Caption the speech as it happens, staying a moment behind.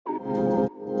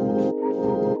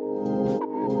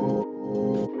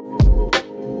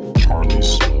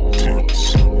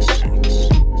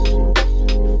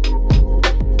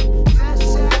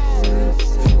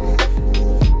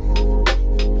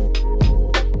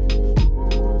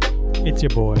It's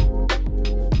your boy,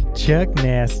 Chuck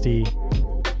Nasty,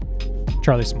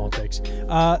 Charlie Small Takes.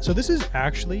 So this is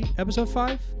actually episode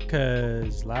 5,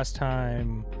 because last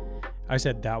time I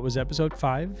said that was episode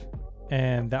 5,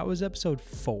 and that was episode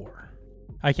 4.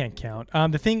 I can't count.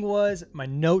 The thing was, my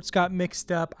notes got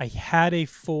mixed up. I had a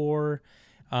 4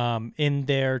 in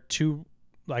there to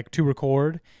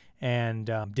record, and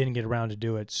didn't get around to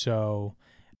do it. So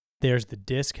there's the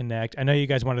disconnect. I know you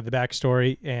guys wanted the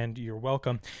backstory, and you're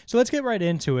welcome. So let's get right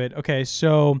into it. Okay,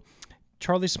 so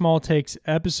Charlie Small Takes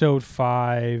episode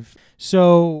 5.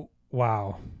 So,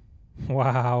 wow.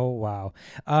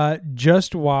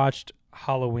 Just watched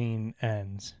Halloween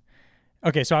Ends.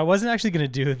 Okay, so I wasn't actually going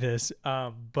to do this,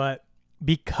 but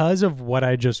because of what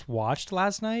I just watched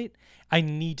last night, I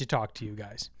need to talk to you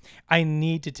guys. I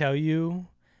need to tell you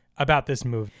about this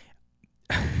movie.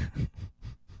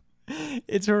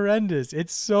 It's horrendous.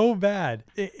 It's so bad.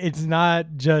 It's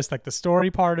not just like the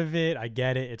story part of it. I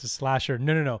get it. It's a slasher.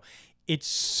 No. It's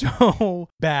so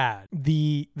bad.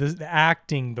 The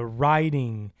acting, the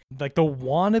writing, like the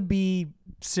wannabe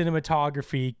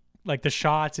cinematography, like the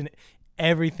shots and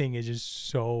everything is just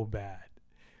so bad.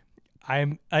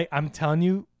 I'm telling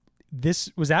you, this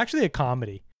was actually a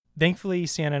comedy. Thankfully,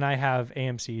 Sienna and I have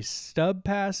AMC stub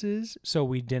passes, so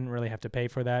we didn't really have to pay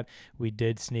for that. We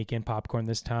did sneak in popcorn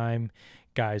this time.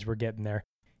 Guys, we're getting there.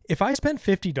 If I spent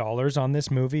 $50 on this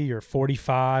movie or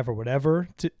 $45 or whatever,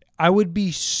 I would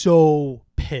be so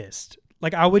pissed.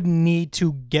 Like, I would need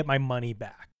to get my money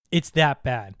back. It's that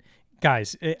bad.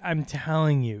 Guys, I'm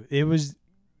telling you, it was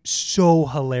so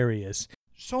hilarious.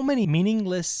 So many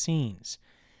meaningless scenes.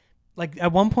 Like,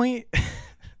 at one point,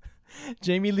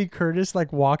 Jamie Lee Curtis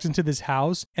like walks into this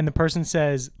house and the person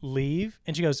says, leave.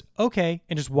 And she goes, okay.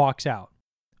 And just walks out.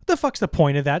 What the fuck's the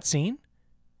point of that scene?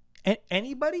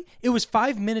 Anybody? It was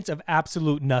 5 minutes of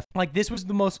absolute nothing. Like, this was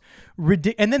the most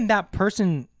ridiculous. And then that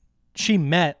person she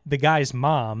met, the guy's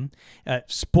mom,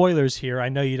 spoilers here, I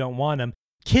know you don't want them,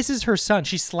 kisses her son.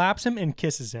 She slaps him and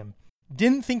kisses him.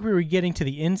 Didn't think we were getting to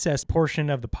the incest portion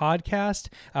of the podcast.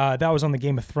 That was on the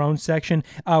Game of Thrones section.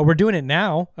 We're doing it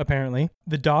now, apparently.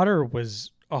 The daughter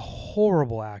was a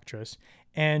horrible actress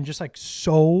and just like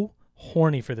so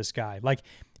horny for this guy. Like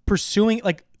pursuing,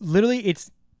 like literally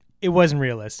it wasn't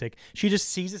realistic. She just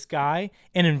sees this guy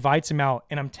and invites him out.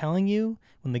 And I'm telling you,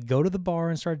 when they go to the bar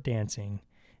and start dancing,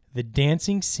 the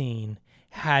dancing scene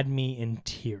had me in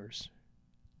tears.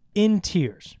 In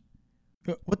tears.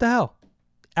 What the hell?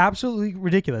 Absolutely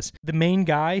ridiculous. The main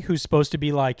guy who's supposed to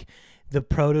be like the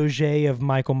protege of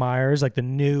Michael Myers, like the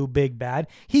new big bad,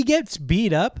 he gets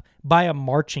beat up by a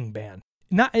marching band.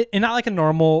 Not like a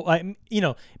normal,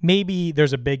 maybe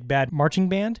there's a big bad marching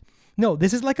band. No,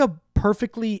 this is like a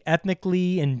perfectly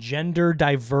ethnically and gender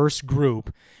diverse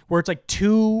group where it's like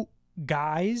 2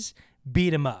 guys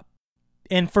beat him up.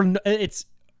 And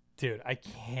dude, I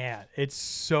can't. It's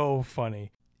so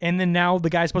funny. And then now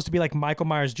the guy's supposed to be like Michael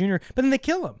Myers Jr., but then they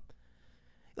kill him.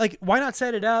 Like, why not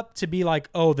set it up to be like,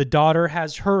 oh, the daughter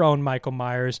has her own Michael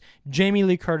Myers, Jamie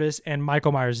Lee Curtis and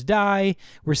Michael Myers die.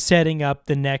 We're setting up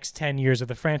the next 10 years of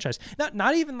the franchise.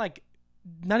 Not even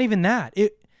that.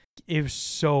 It was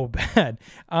so bad.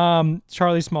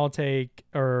 Charlie Small Take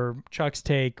or Chuck's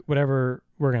Take, whatever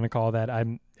we're going to call that. I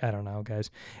don't know, guys.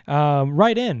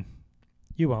 Write in.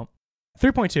 You won't.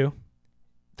 3.2.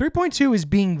 3.2 is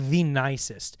being the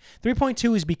nicest.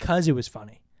 3.2 is because it was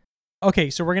funny.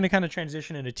 Okay, so we're going to kind of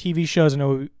transition into TV shows. I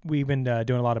know we've been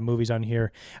doing a lot of movies on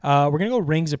here. We're going to go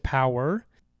Rings of Power.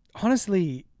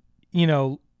 Honestly,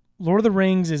 Lord of the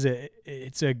Rings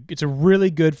it's a really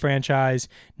good franchise.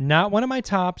 Not one of my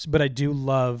tops, but I do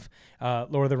love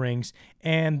Lord of the Rings.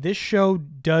 And this show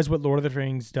does what Lord of the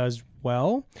Rings does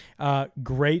well.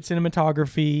 Great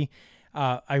cinematography.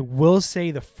 I will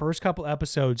say the first couple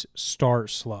episodes start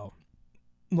slow.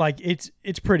 Like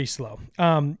it's pretty slow.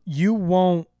 You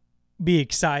won't be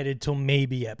excited till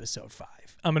maybe episode 5.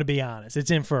 I'm going to be honest. It's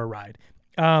in for a ride.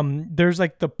 There's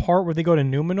like the part where they go to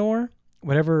Numenor,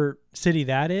 whatever city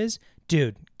that is.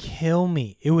 Dude, kill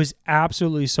me. It was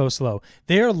absolutely so slow.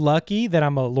 They're lucky that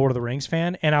I'm a Lord of the Rings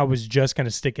fan and I was just going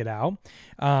to stick it out.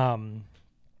 I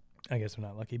guess I'm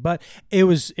not lucky, but it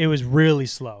was really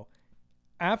slow.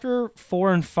 After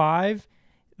 4 and 5,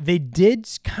 they did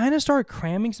kind of start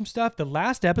cramming some stuff. The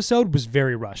last episode was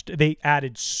very rushed. They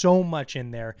added so much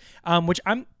in there, which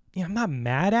I'm not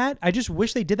mad at. I just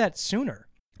wish they did that sooner.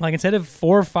 Like instead of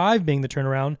 4 or 5 being the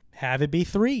turnaround, have it be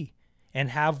 3.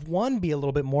 And have 1 be a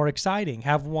little bit more exciting.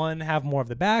 Have 1 have more of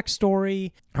the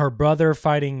backstory. Her brother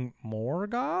fighting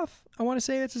Morgoth, I want to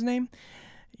say that's his name.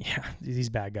 Yeah, these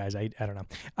bad guys. I don't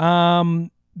know.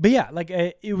 But yeah, like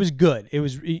it was good. It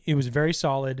was very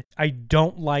solid. I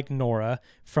don't like Nora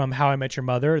from How I Met Your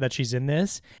Mother that she's in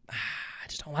this. I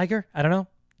just don't like her. I don't know.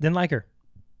 Didn't like her.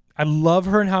 I love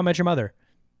her in How I Met Your Mother.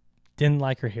 Didn't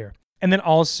like her here. And then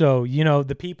also,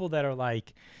 the people that are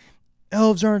like,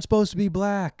 elves aren't supposed to be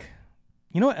black.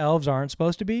 You know what elves aren't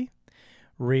supposed to be?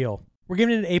 Real. We're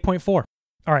giving it an 8.4.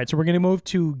 All right, so we're going to move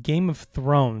to Game of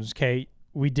Thrones, okay?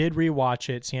 We did rewatch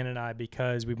it, Sienna and I,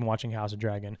 because we've been watching House of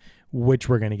Dragon, which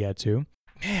we're going to get to.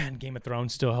 Man, Game of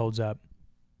Thrones still holds up.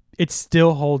 It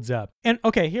still holds up. And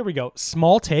okay, here we go.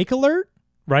 Small take alert,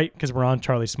 right? Because we're on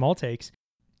Charlie's Small Takes.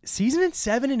 Season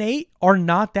 7 and 8 are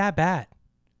not that bad.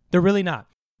 They're really not.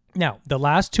 Now, the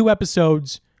last 2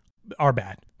 episodes are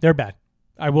bad. They're bad.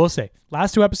 I will say.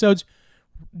 Last 2 episodes,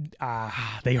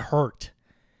 they hurt.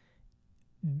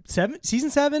 Season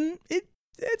 7,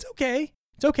 it's okay.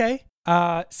 It's okay.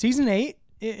 Season 8,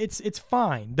 it's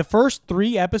fine. The first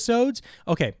 3 episodes,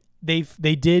 okay, they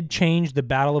did change the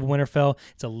Battle of Winterfell.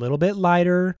 It's a little bit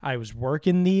lighter. I was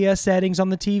working the settings on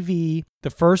the TV. The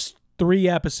first 3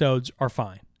 episodes are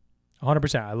fine.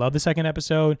 100%. I love the second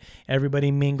episode.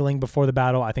 Everybody mingling before the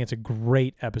battle. I think it's a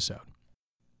great episode.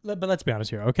 But let's be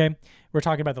honest here, okay? We're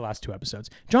talking about the last 2 episodes.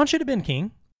 Jon should have been king.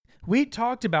 We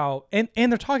talked about, and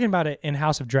they're talking about it in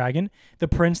House of Dragon, the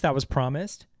prince that was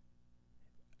promised.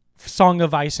 Song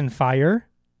of Ice and Fire,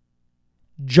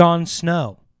 Jon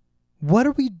Snow. What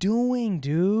are we doing,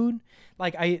 dude?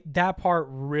 Like, that part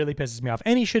really pisses me off.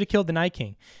 And he should have killed the Night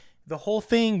King. The whole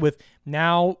thing with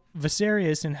now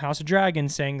Viserys in House of Dragon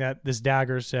saying that this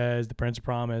dagger says the Prince of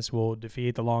Promise will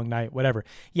defeat the Long Night, whatever.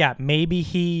 Yeah, maybe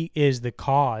he is the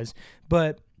cause,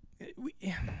 but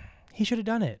he should have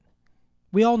done it.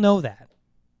 We all know that.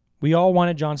 We all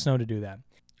wanted Jon Snow to do that.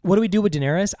 What do we do with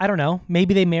Daenerys? I don't know.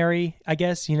 Maybe they marry, I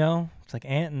guess, it's like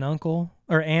aunt and uncle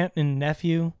or aunt and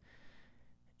nephew.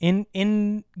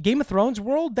 In Game of Thrones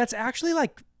world, that's actually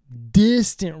like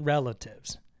distant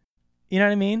relatives. You know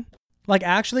what I mean? Like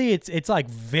actually it's like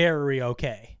very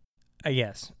okay. I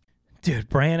guess. Dude,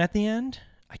 Bran at the end?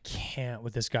 I can't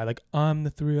with this guy. Like, I'm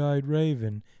the 3-eyed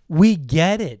raven. We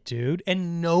get it, dude.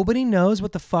 And nobody knows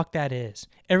what the fuck that is.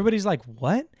 Everybody's like,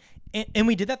 what? And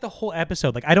we did that the whole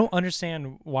episode. Like, I don't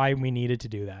understand why we needed to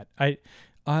do that. I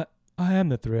am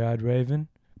the 3-eyed raven.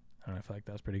 I don't know, I feel like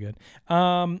that was pretty good.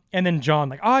 And then Jon,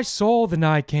 like, I saw the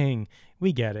Night King.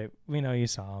 We get it. We know you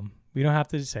saw him. We don't have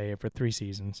to say it for 3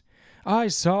 seasons. I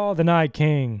saw the Night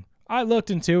King. I looked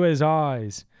into his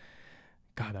eyes.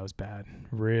 God, that was bad.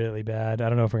 Really bad. I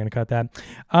don't know if we're going to cut that.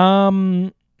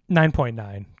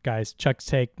 9.9, guys. Chuck's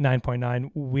take,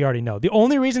 9.9. We already know. The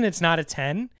only reason it's not a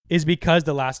 10 is because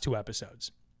the last 2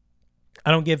 episodes.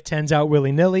 I don't give 10s out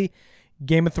willy-nilly.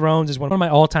 Game of Thrones is one of my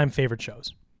all-time favorite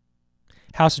shows.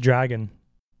 House of Dragon.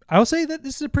 I will say that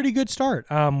this is a pretty good start.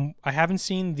 I haven't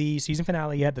seen the season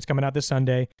finale yet that's coming out this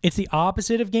Sunday. It's the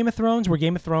opposite of Game of Thrones, where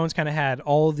Game of Thrones kind of had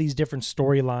all of these different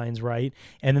storylines, right?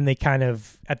 And then they kind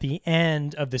of, at the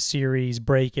end of the series,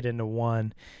 break it into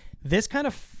one. This kind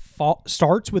of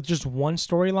starts with just one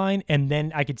storyline, and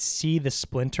then I could see the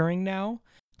splintering now.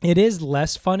 It is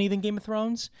less funny than Game of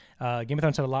Thrones. Game of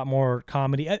Thrones had a lot more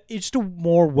comedy. It's just a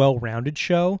more well-rounded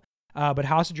show. But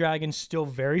House of Dragon still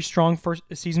very strong for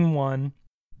season 1.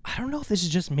 I don't know if this is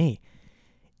just me.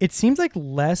 It seems like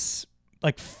less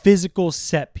like physical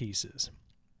set pieces.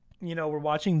 We're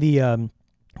watching the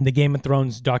Game of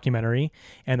Thrones documentary,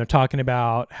 and they're talking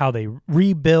about how they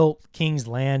rebuilt King's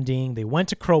Landing. They went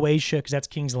to Croatia because that's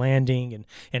King's Landing,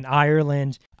 and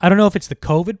Ireland. I don't know if it's the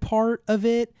COVID part of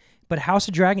it, but House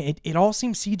of Dragon, it all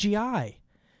seems CGI.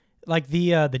 Like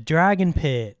the dragon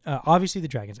pit, obviously the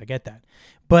dragons, I get that.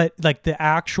 But like the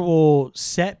actual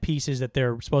set pieces that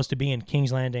they're supposed to be in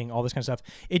King's Landing, all this kind of stuff,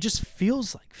 it just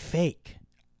feels like fake.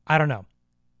 I don't know.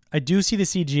 I do see the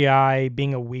CGI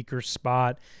being a weaker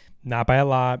spot, not by a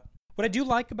lot. What I do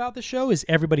like about the show is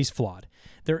everybody's flawed.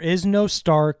 There is no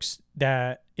Starks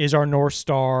that is our North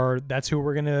Star. That's who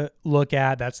we're going to look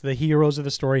at. That's the heroes of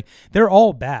the story. They're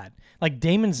all bad. Like,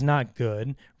 Daemon's not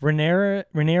good.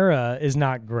 Rhaenyra is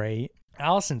not great.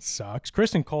 Alicent sucks.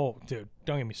 Kristen Cole, dude,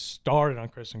 don't get me started on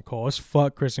Kristen Cole. Let's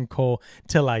fuck Kristen Cole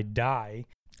till I die.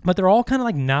 But they're all kind of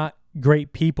like not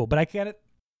great people. But I get it.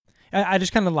 I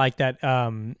just kind of like that.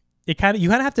 You kind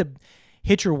of have to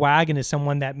hitch your wagon to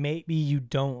someone that maybe you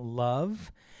don't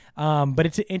love. But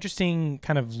it's an interesting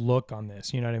kind of look on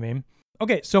this. You know what I mean?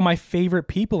 Okay, so my favorite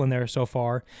people in there so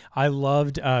far. I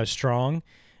loved Strong,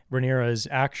 Rhaenyra's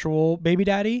actual baby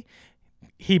daddy.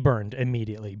 He burned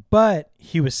immediately, but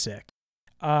he was sick.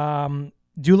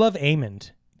 Do love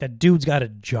Aemond. That dude's got a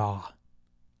jaw.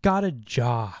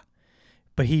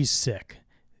 But he's sick.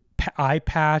 Eye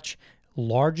patch,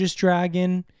 Largest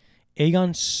dragon,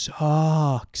 Aegon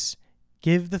sucks.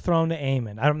 Give the throne to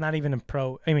Aemon. I'm not even a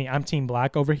pro. I mean, I'm Team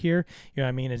Black over here. You know what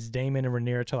I mean? It's Daemon and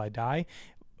Rhaenyra till I die.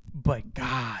 But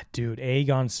God, dude,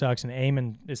 Aegon sucks and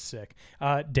Aemon is sick.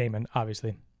 Daemon,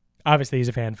 obviously. Obviously, he's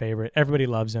a fan favorite. Everybody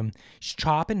loves him. He's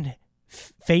chopping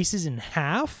faces in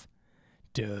half.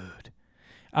 Dude.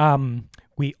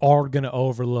 We are going to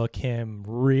overlook him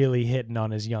really hitting on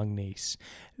his young niece.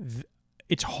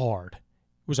 It's hard.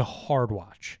 It was a hard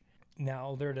watch.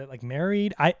 Now they're like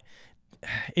married.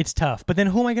 It's tough. But then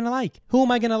who am I going to like? Who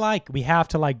am I going to like? We have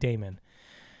to like Daemon.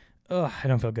 Ugh, I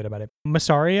don't feel good about it.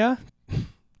 Mysaria,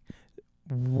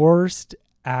 worst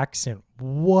accent.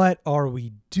 What are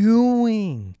we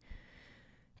doing?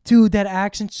 Dude, that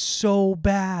accent's so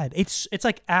bad. It's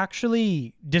like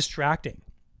actually distracting.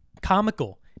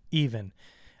 Comical, even.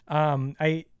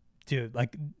 Dude,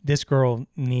 like this girl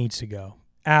needs to go.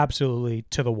 Absolutely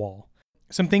to the wall.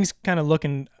 Some things kind of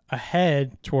looking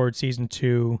ahead towards season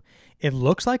 2. It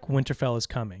looks like Winterfell is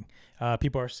coming.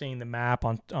 People are seeing the map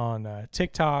on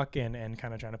TikTok and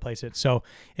kind of trying to place it. So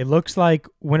it looks like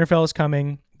Winterfell is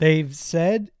coming. They've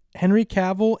said Henry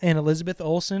Cavill and Elizabeth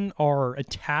Olsen are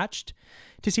attached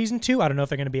to season 2. I don't know if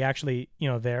they're going to be actually,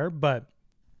 there, but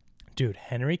dude,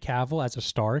 Henry Cavill as a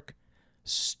Stark,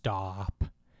 stop.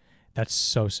 That's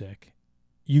so sick.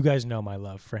 You guys know my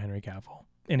love for Henry Cavill.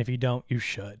 And if you don't, you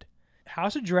should.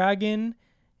 House of Dragon,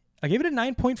 I gave it a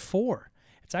 9.4.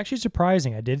 It's actually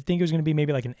surprising. I did think it was going to be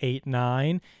maybe like an 8,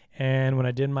 9. And when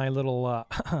I did my little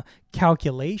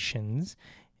calculations,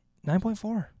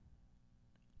 9.4.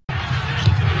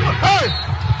 Hey!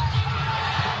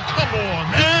 Come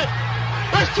on, man.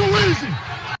 That's too easy.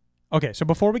 Okay, so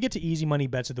before we get to easy money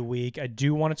bets of the week, I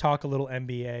do want to talk a little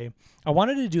NBA. I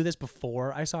wanted to do this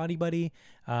before I saw anybody.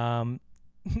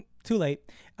 Too late.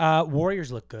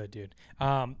 Warriors look good, dude.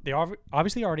 They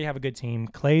obviously already have a good team.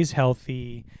 Clay's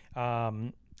healthy.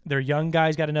 Their young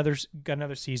guys got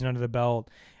another season under the belt.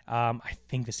 I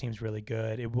think this team's really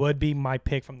good. It would be my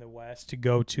pick from the West to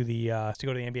go to the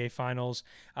NBA Finals.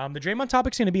 The Draymond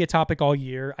topic's going to be a topic all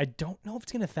year. I don't know if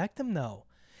it's going to affect them though.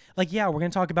 Like, yeah, we're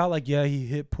going to talk about he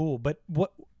hit Poole, but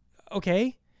what?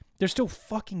 Okay, they're still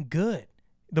fucking good.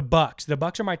 The Bucks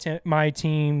are my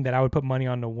team that I would put money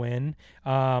on to win.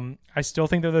 I still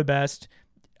think they're the best.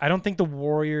 I don't think the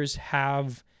Warriors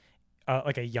have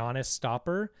like a Giannis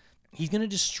stopper. He's going to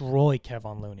destroy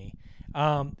Kevon Looney.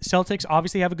 Celtics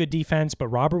obviously have a good defense, but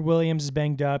Robert Williams is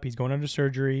banged up. He's going under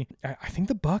surgery. I think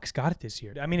the Bucks got it this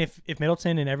year. I mean, if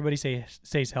Middleton and everybody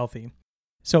stays healthy.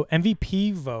 So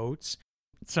MVP votes,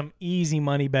 some easy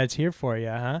money bets here for you,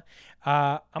 huh?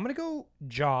 I'm going to go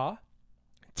Ja,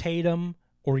 Tatum,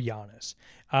 or Giannis.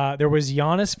 There was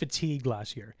Giannis fatigue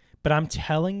last year, but I'm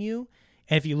telling you,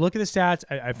 and if you look at the stats,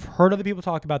 I've heard other people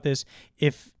talk about this.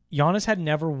 If Giannis had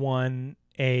never won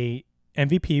a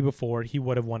MVP before, he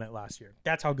would have won it last year.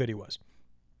 That's how good he was.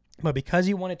 But because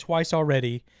he won it twice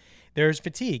already, there's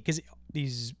fatigue because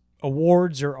these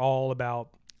awards are all about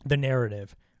the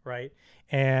narrative, right?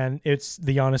 And it's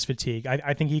the Giannis fatigue.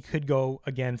 I think he could go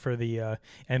again for the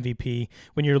MVP.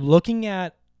 When you're looking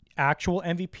at actual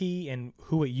MVP and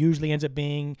who it usually ends up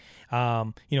being,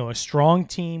 a strong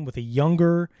team with a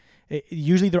younger,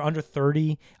 usually they're under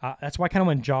 30. That's why I kind of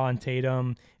went Ja and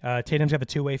Tatum. Tatum's got the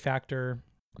two-way factor.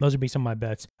 Those would be some of my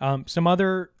bets. Some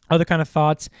other kind of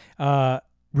thoughts.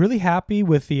 Really happy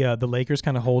with the Lakers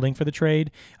kind of holding for the trade.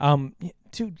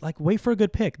 Dude, wait for a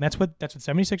good pick. That's what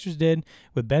 76ers did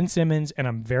with Ben Simmons, and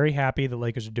I'm very happy the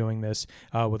Lakers are doing this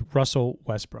with Russell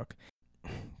Westbrook.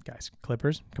 Guys,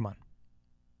 Clippers, come on.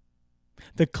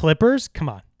 The Clippers, come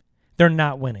on. They're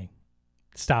not winning.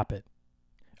 Stop it.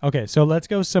 Okay, so let's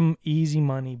go some easy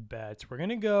money bets. We're going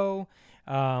to go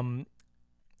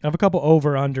I have a couple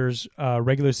over-unders,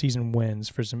 regular season wins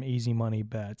for some easy money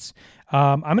bets.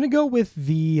 I'm going to go with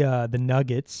the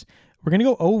Nuggets. We're going to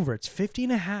go over. It's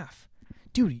 50.5.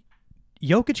 Dude,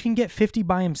 Jokic can get 50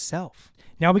 by himself.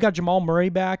 Now we got Jamal Murray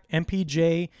back,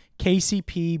 MPJ,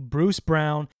 KCP, Bruce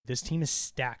Brown. This team is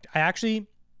stacked. I actually,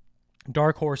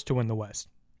 dark horse to win the West.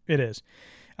 It is.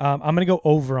 I'm going to go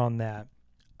over on that.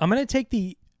 I'm going to take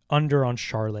the under on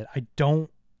Charlotte. I don't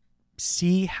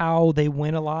see how they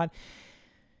win a lot.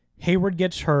 Hayward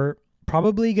gets hurt.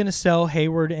 Probably going to sell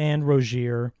Hayward and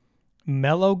Rozier.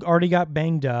 Melo already got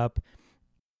banged up.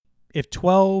 If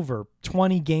 12 or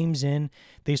 20 games in,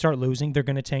 they start losing, they're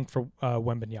going to tank for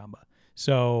Wembanyama.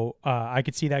 So I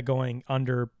could see that going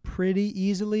under pretty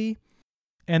easily.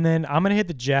 And then I'm going to hit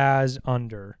the Jazz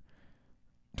under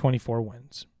 24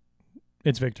 wins.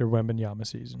 It's Victor Wembanyama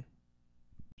season.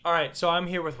 All right, so I'm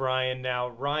here with Ryan now.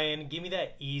 Ryan, give me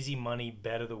that easy money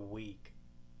bet of the week.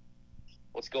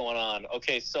 What's going on?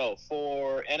 Okay, so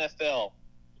for NFL,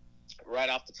 right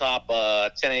off the top,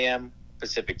 10 a.m.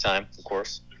 Pacific time, of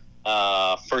course.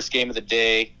 First game of the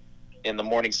day in the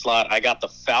morning slot. I got the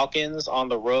Falcons on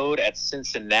the road at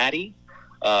Cincinnati.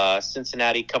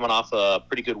 Cincinnati coming off a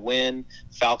pretty good win.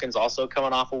 Falcons also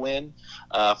coming off a win.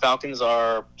 Falcons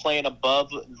are playing above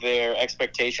their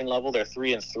expectation level. They're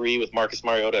 3-3 with Marcus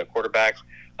Mariota at quarterback.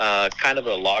 Kind of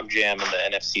a logjam in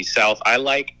the NFC South. I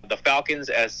like the Falcons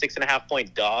as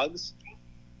 6.5-point dogs.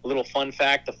 A little fun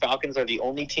fact, the Falcons are the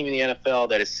only team in the NFL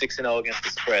that is 6-0 against the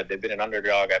spread. They've been an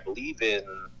underdog, I believe, in...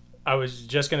 I was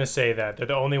just going to say that. They're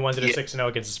the only ones that are 6-0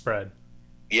 against the spread.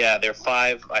 Yeah, they're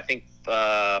 5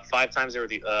 times they were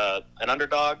an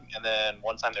underdog, and then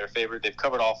one time they were favored. They've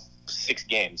covered all 6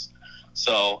 games.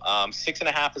 So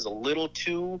 6.5 is a little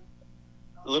too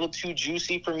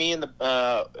juicy for me with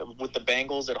the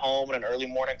Bengals at home in an early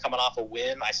morning coming off a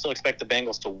win. I still expect the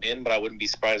Bengals to win, but I wouldn't be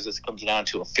surprised if this comes down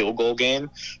to a field goal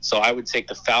game. So I would take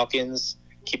the Falcons,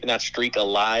 keeping that streak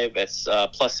alive at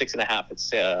plus 6.5 at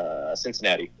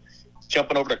Cincinnati.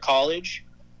 Jumping over to college,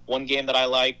 one game that I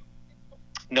like,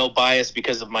 no bias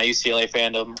because of my UCLA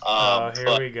fandom.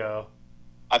 Here we go.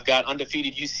 I've got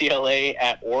undefeated UCLA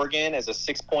at Oregon as a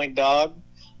 6-point dog.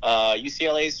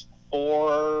 UCLA's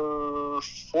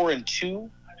 4-2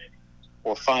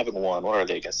 or 5-1. What are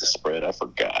they against the spread? I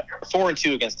forgot.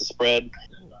 4-2 against the spread.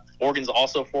 Oregon's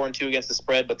also 4-2 against the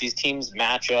spread, but these teams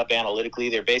match up analytically.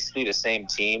 They're basically the same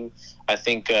team. I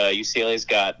think UCLA's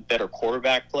got better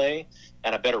quarterback play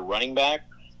and a better running back.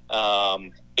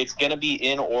 It's going to be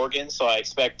in Oregon, so I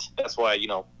expect that's why,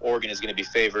 Oregon is going to be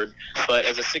favored. But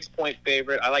as a 6-point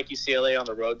favorite, I like UCLA on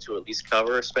the road to at least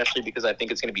cover, especially because I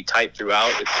think it's going to be tight throughout.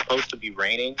 It's supposed to be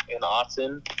raining in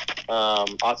Autzen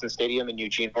Stadium in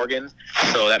Eugene, Oregon.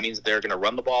 So that means they're going to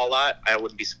run the ball a lot. I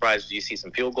wouldn't be surprised if you see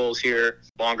some field goals here,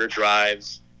 longer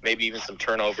drives, maybe even some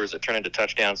turnovers that turn into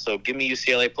touchdowns. So give me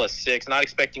UCLA plus 6. Not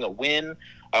expecting a win.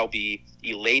 I'll be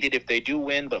elated if they do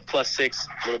win, but plus 6,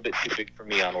 a little bit too big for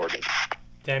me on Oregon.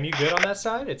 Damn, you good on that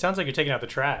side? It sounds like you're taking out the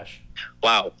trash.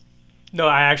 Wow. No,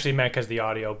 I actually meant because of the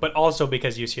audio, but also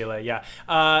because UCLA, yeah.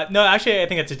 No, actually, I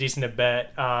think it's a decent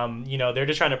bet. They're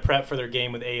just trying to prep for their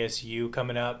game with ASU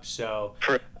coming up, so...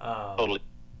 Totally,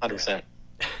 100%.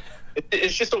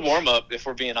 It's just a warm-up, if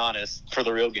we're being honest, for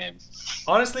the real game.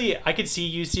 Honestly, I could see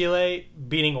UCLA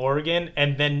beating Oregon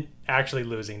and then actually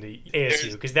losing to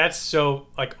ASU, because that's so,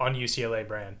 on UCLA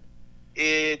brand.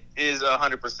 It is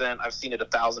 100%. I've seen it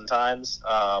 1,000 times.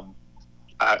 I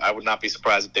would not be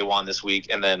surprised if they won this week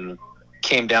and then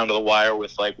came down to the wire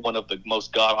with one of the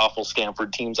most god-awful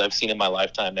Stanford teams I've seen in my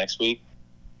lifetime next week,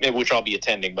 which I'll be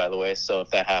attending, by the way. So if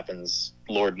that happens,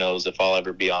 Lord knows if I'll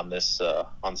ever be on this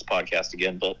podcast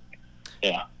again. But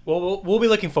yeah. Well, we'll be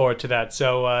looking forward to that.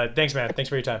 So thanks, man. Thanks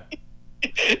for your time.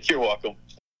 You're welcome.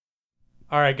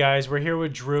 All right, guys. We're here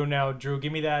with Drew now. Drew,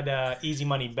 give me that easy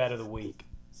money bet of the week.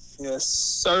 Yes,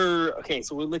 sir. Okay,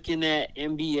 so we're looking at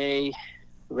NBA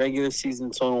regular season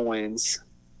total wins.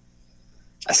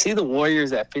 I see the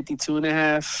Warriors at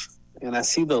 52.5, and I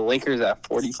see the Lakers at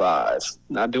 45.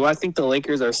 Now, do I think the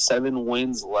Lakers are 7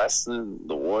 wins less than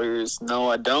the Warriors?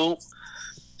 No, I don't.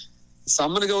 So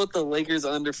I'm going to go with the Lakers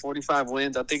under 45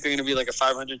 wins. I think they're going to be like a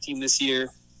 500 team this year,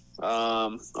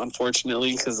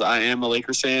 unfortunately, because I am a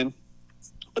Lakers fan.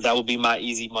 But that will be my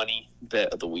easy money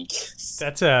bet of the week.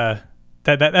 That's a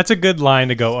good line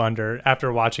to go under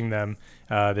after watching them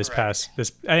this.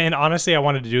 And honestly, I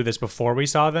wanted to do this before we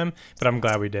saw them, but I'm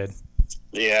glad we did.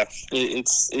 Yeah,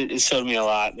 it showed me a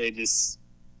lot. They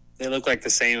look like the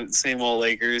same old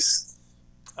Lakers.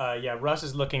 Yeah, Russ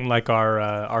is looking like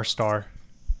our star.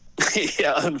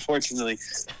 Yeah, unfortunately.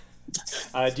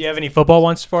 Do you have any football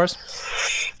ones for us?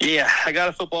 Yeah, I got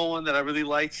a football one that I really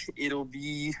like. It'll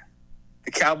be the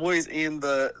Cowboys and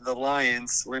the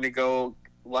Lions. We're gonna go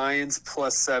Lions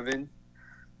plus 7.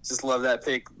 Just love that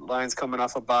pick. Lions coming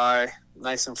off a bye,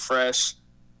 nice and fresh.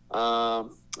 And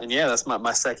yeah, that's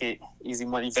my second easy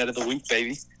money bet of the week,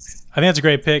 baby. I think that's a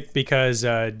great pick because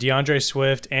DeAndre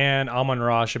Swift and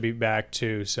Amon-Ra should be back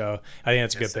too. So I think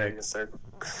that's a good pick. Yes, sir.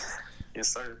 Yes,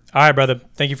 sir. All right, brother.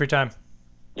 Thank you for your time.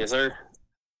 Yes, sir.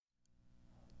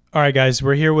 All right, guys.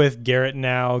 We're here with Garrett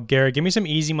now. Garrett, give me some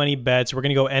easy money bets. We're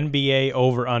going to go NBA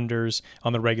over-unders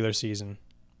on the regular season.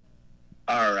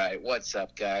 All right. What's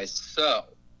up, guys? So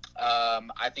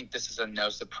I think this is a no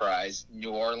surprise.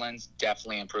 New Orleans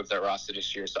definitely improved their roster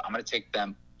this year, so I'm going to take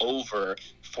them over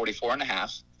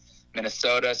 44.5.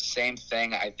 Minnesota, same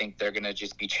thing. I think they're going to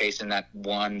just be chasing that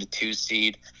 1 to 2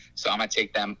 seed, so I'm going to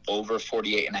take them over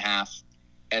 48.5.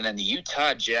 And then the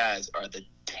Utah Jazz are the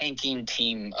tanking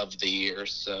team of the year,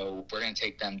 so we're going to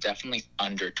take them definitely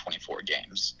under 24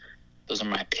 games. Those are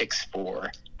my picks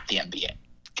for the NBA.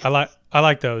 I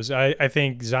like those. I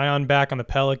think Zion back on the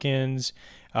Pelicans.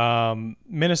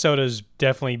 Minnesota's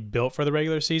definitely built for the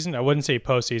regular season. I wouldn't say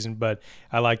postseason, but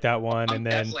I like that one. I'm and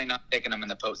then definitely not taking them in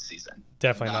the postseason.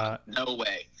 Definitely not. No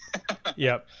way.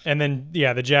 Yep. And then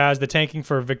the Jazz, the tanking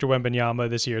for Victor Wembanyama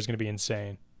this year is going to be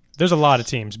insane. There's a lot of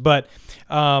teams, but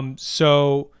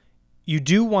so you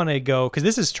do want to go because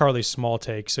this is Charlie's small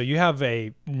take. So you have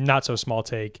a not so small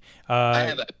take. I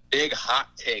have a big hot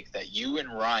take that you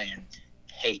and Ryan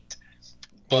hate.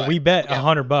 Well, we bet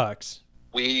 $100.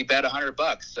 We bet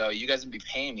 $100, so you guys would be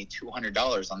paying me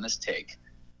 $200 on this take.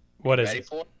 What is Ready it?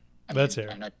 for? Let's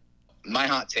hear. My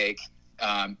hot take,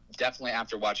 definitely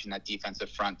after watching that defensive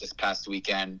front this past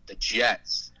weekend, the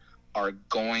Jets are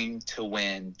going to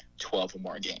win 12 or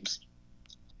more games.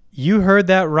 You heard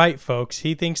that right, folks.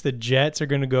 He thinks the Jets are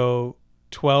going to go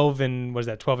 12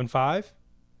 and 5?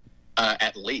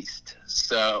 At least.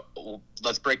 So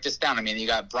let's break this down. I mean, you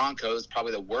got Broncos,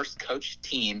 probably the worst coached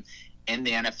team in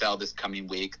the NFL this coming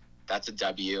week. That's a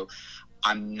W.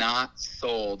 I'm not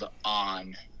sold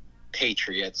on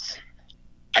Patriots.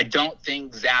 I don't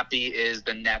think Zappe is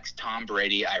the next Tom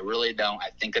Brady. I really don't. I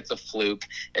think it's a fluke.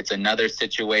 It's another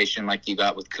situation like you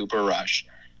got with Cooper Rush.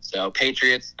 So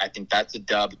Patriots, I think that's a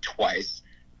dub twice.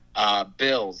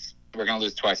 Bills, we're going to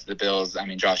lose twice to the Bills. I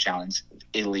mean, Josh Allen's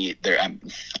elite.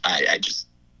 I just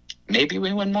maybe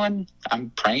we win one.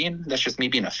 I'm praying. That's just me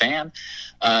being a fan.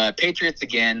 Patriots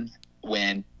again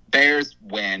win. Bears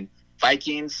win.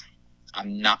 Vikings,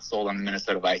 I'm not sold on the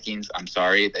Minnesota Vikings. I'm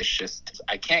sorry. That's just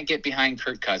I can't get behind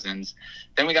Kirk Cousins.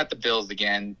 Then we got the Bills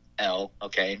again.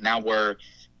 Okay. Now we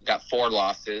got 4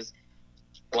 losses.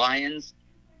 Lions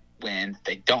win.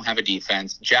 They don't have a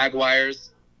defense.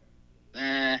 Jaguars,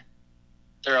 they're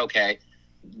okay.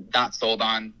 Not sold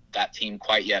on that team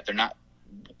quite yet. They're not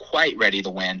quite ready to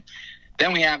win.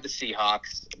 Then we have the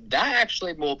Seahawks. That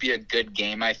actually will be a good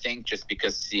game, I think, just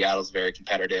because Seattle's very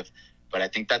competitive. But I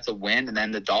think that's a win. And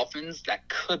then the Dolphins, that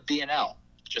could be an L,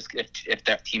 just if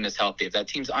that team is healthy. If that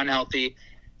team's unhealthy,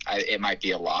 it might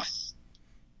be a loss.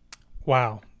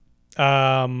 Wow.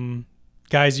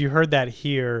 Guys, you heard that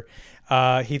here.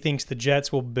 He thinks the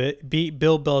Jets will beat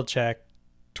Bill Belichick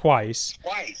twice.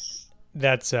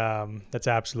 That's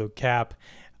absolute cap.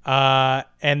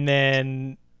 And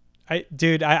then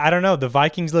I don't know. The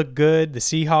Vikings look good. The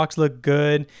Seahawks look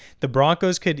good. The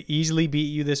Broncos could easily beat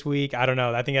you this week. I don't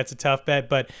know. I think that's a tough bet.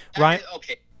 But Ryan,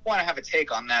 okay, I want to have a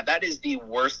take on that. That is the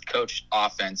worst coached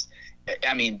offense.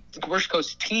 I mean, the worst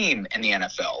coached team in the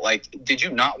NFL. Like, did you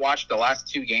not watch the last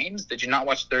 2 games? Did you not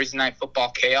watch Thursday Night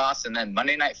Football chaos and then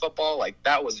Monday Night Football? Like,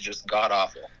 that was just god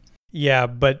awful. Yeah,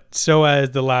 but so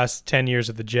as the last 10 years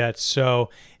of the Jets. So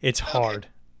it's hard.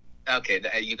 Okay,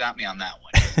 you got me on that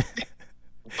one.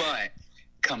 But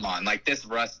come on, like this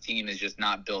Russ team is just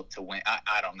not built to win.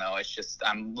 I don't know. It's just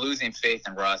I'm losing faith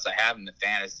in Russ. I have him in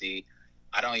fantasy.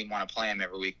 I don't even want to play him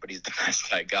every week, but he's the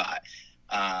best I got.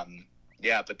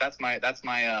 Yeah, but that's my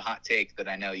hot take that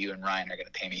I know you and Ryan are going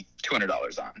to pay me $200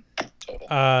 on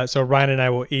total. So Ryan and I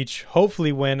will each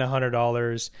hopefully win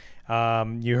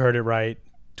 $100. You heard it right.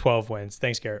 12 wins.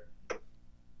 Thanks, Garrett.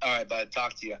 All right, bud.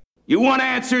 Talk to you. You want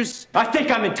answers? I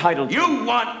think I'm entitled. You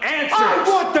want answers? I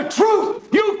want the truth!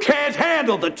 You can't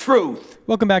handle the truth.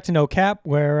 Welcome back to No Cap,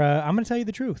 where I'm going to tell you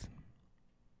the truth.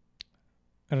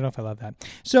 I don't know if I love that.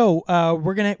 So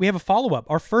we have a follow-up,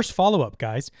 our first follow-up,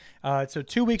 guys. So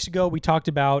 2 weeks ago, we talked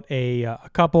about a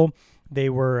couple. They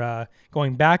were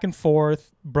going back and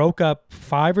forth, broke up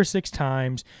 5 or 6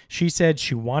 times. She said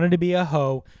she wanted to be a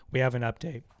hoe. We have an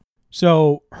update.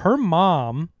 So her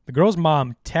mom, the girl's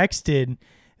mom, texted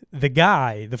the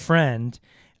guy, the friend,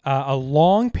 a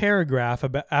long paragraph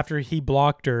about after he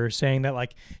blocked her, saying that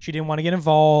like she didn't want to get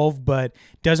involved, but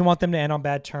doesn't want them to end on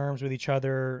bad terms with each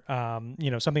other,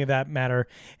 something of that matter.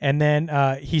 And then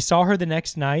he saw her the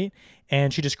next night,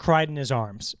 and she just cried in his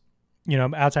arms,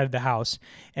 outside of the house.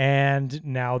 And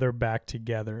now they're back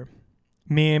together.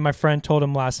 Me and my friend told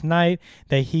him last night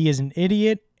that he is an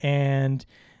idiot, and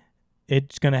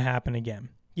it's going to happen again.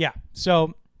 Yeah,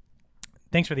 so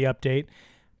thanks for the update.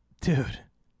 Dude,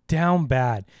 down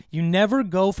bad. You never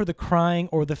go for the crying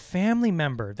or the family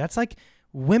member. That's like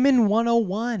women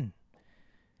 101.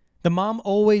 The mom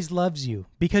always loves you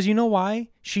because you know why?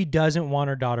 She doesn't want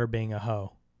her daughter being a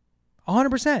hoe.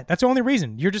 100%. That's the only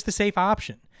reason. You're just the safe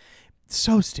option.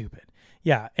 So stupid.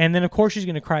 Yeah, and then of course she's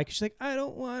going to cry because she's like, I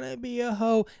don't want to be a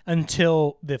hoe,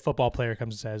 until the football player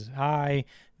comes and says hi.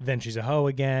 Then she's a hoe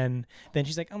again. Then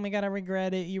she's like, oh my God, I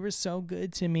regret it. You were so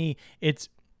good to me.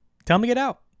 Tell him to get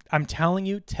out. I'm telling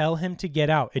you, tell him to get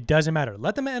out. It doesn't matter.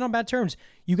 Let them end on bad terms.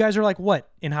 You guys are like what?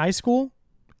 In high school?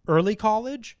 Early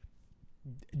college?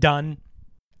 Done.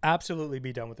 Absolutely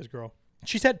be done with this girl.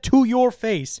 She said to your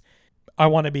face, I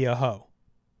want to be a hoe.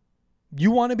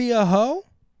 You want to be a hoe?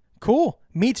 Cool.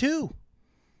 Me too.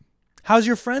 How's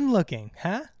your friend looking?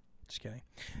 Huh? Just kidding.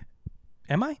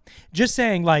 Am I? Just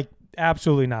saying, like,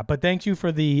 absolutely not. But thank you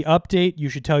for the update. You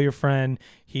should tell your friend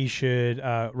he should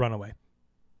run away.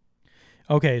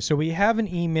 Okay, so we have an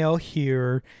email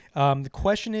here. The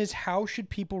question is, how should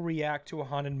people react to a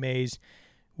haunted maze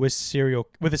with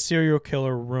a serial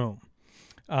killer room?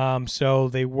 So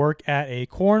they work at a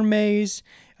corn maze,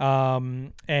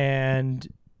 and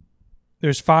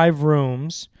there's 5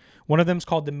 rooms. One of them is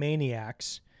called the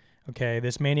Maniacs. Okay,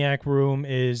 this Maniac room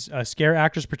is scare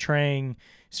actors portraying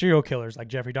serial killers like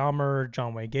Jeffrey Dahmer,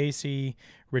 John Wayne Gacy,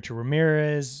 Richard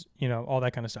Ramirez, all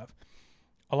that kind of stuff.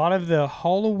 A lot of the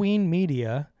Halloween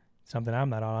media, something I'm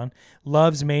not on,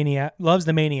 loves the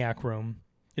Maniac room.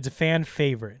 It's a fan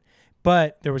favorite.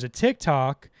 But there was a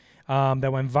TikTok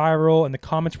that went viral, and the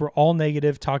comments were all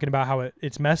negative, talking about how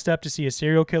it's messed up to see a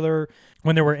serial killer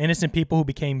when there were innocent people who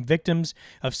became victims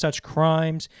of such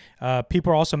crimes.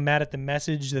 People are also mad at the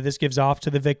message that this gives off to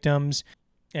the victims.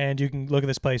 And you can look at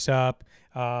this place up.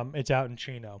 It's out in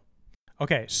Chino.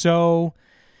 Okay, so,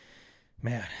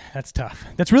 man, that's tough.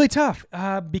 That's really tough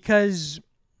because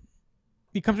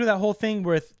it comes with that whole thing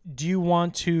with, do you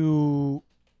want to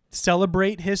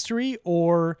celebrate history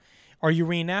or are you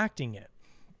reenacting it?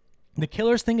 The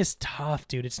killers thing is tough,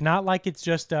 dude. It's not like it's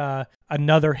just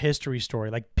another history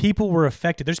story. Like, people were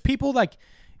affected. There's people like,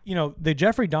 the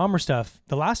Jeffrey Dahmer stuff.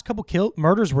 The last couple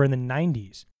murders were in the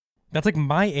 90s. That's like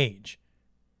my age.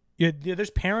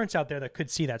 There's parents out there that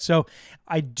could see that. So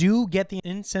I do get the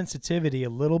insensitivity a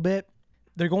little bit.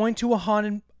 They're going to a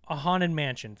haunted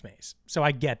mansion maze. So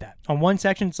I get that. On one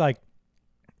section, it's like,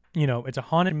 it's a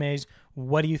haunted maze.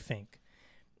 What do you think?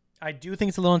 I do think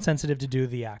it's a little insensitive to do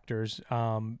the actors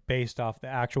based off the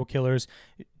actual killers.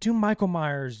 Do Michael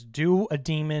Myers, do a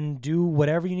demon, do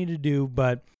whatever you need to do,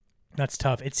 but that's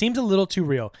tough. It seems a little too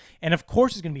real. And of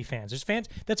course there's going to be fans. There's fans.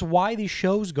 That's why these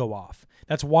shows go off.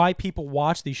 That's why people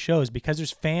watch these shows, because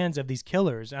there's fans of these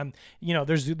killers.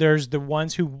 There's the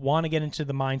ones who want to get into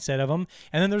the mindset of them,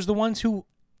 and then there's the ones who,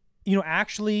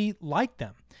 actually like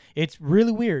them. It's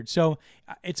really weird. So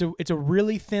it's a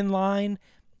really thin line.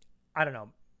 I don't know.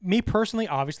 Me personally,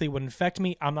 obviously, it wouldn't affect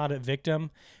me. I'm not a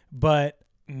victim, but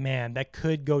man, that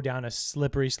could go down a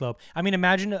slippery slope. I mean,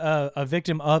 imagine a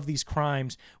victim of these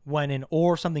crimes went in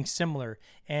or something similar,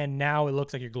 and now it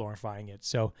looks like you're glorifying it.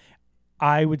 So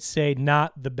I would say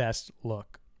not the best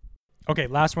look. Okay,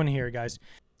 last one here, guys.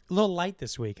 A little light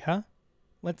this week, huh?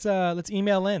 Let's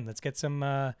email in. Let's get some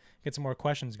more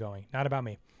questions going. Not about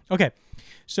me. Okay,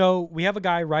 so we have a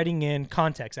guy writing in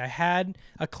context. I had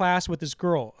a class with this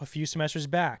girl a few semesters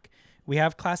back. We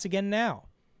have class again now.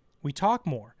 We talk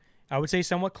more. I would say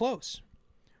somewhat close.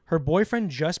 Her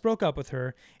boyfriend just broke up with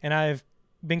her, and I've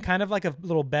been kind of like a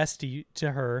little bestie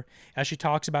to her as she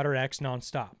talks about her ex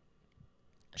nonstop.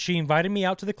 She invited me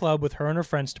out to the club with her and her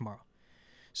friends tomorrow.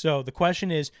 So the question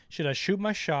is, should I shoot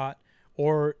my shot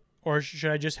or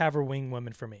should I just have her wing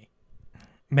women for me?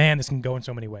 Man, this can go in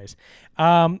so many ways.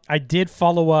 I did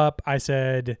follow up. I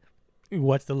said,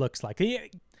 what's the looks like?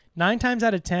 9 times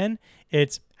out of 10,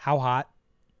 it's how hot,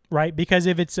 right? Because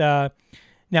if it's,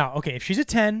 if she's a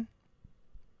 10,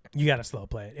 you got to slow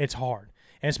play it. It's hard.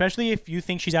 And especially if you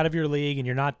think she's out of your league and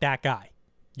you're not that guy,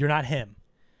 you're not him,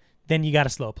 then you got to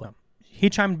slow play him. He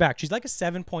chimed back. She's like a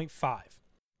 7.5.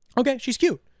 Okay, she's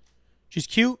cute. She's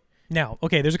cute. Now,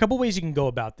 okay, there's a couple ways you can go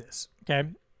about this, okay?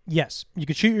 Yes, you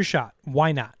could shoot your shot.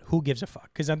 Why not? Who gives a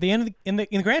fuck? Because at the end of in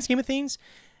the grand scheme of things,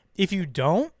 if you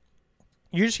don't,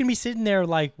 you're just gonna be sitting there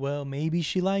like, well, maybe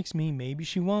she likes me, maybe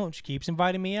she won't. She keeps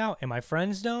inviting me out, and my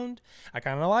friends don't. I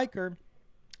kind of like her.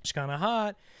 She's kind of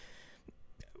hot.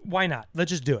 Why not?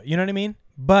 Let's just do it. You know what I mean?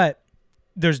 But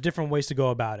there's different ways to go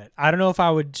about it. I don't know if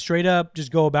I would straight up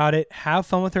just go about it, have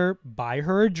fun with her, buy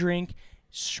her a drink,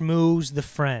 schmooze the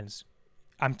friends.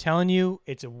 I'm telling you,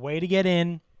 it's a way to get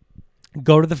in.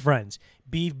 Go to the friends.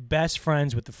 Be best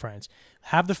friends with the friends.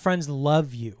 Have the friends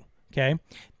love you, okay?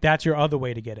 That's your other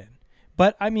way to get in.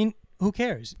 But, I mean, who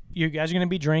cares? You guys are going to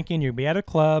be drinking. You'll be at a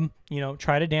club.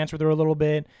 Try to dance with her a little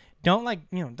bit. Don't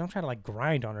don't try to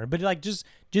grind on her. But, just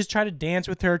try to dance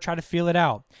with her. Try to feel it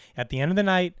out. At the end of the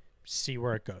night, see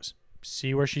where it goes.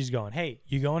 See where she's going. Hey,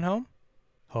 you going home?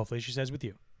 Hopefully she says with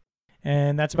you.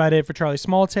 And that's about it for Charlie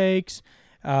Small Takes.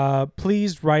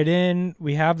 Please write in.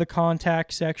 We have the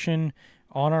contact section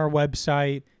on our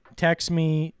website. text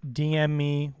me, DM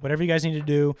me, whatever you guys need to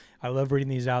do. I love reading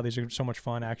these out. These are so much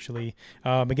fun, actually.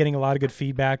 I've been getting a lot of good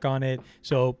feedback on it,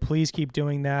 so please keep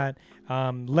doing that.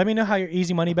 Let me know how your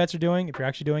easy money bets are doing, if you're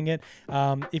actually doing it.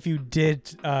 If you did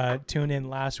tune in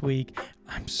last week,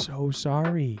 I'm so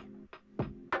sorry.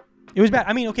 It was bad.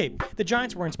 I mean, okay, the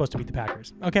Giants weren't supposed to beat the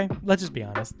Packers. Okay, let's just be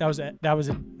honest. That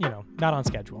was not on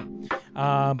schedule.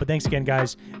 But thanks again,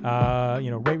 guys.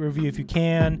 Rate, review if you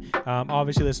can.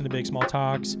 Obviously, listen to Big Small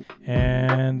Talks,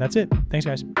 and that's it. Thanks,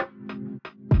 guys.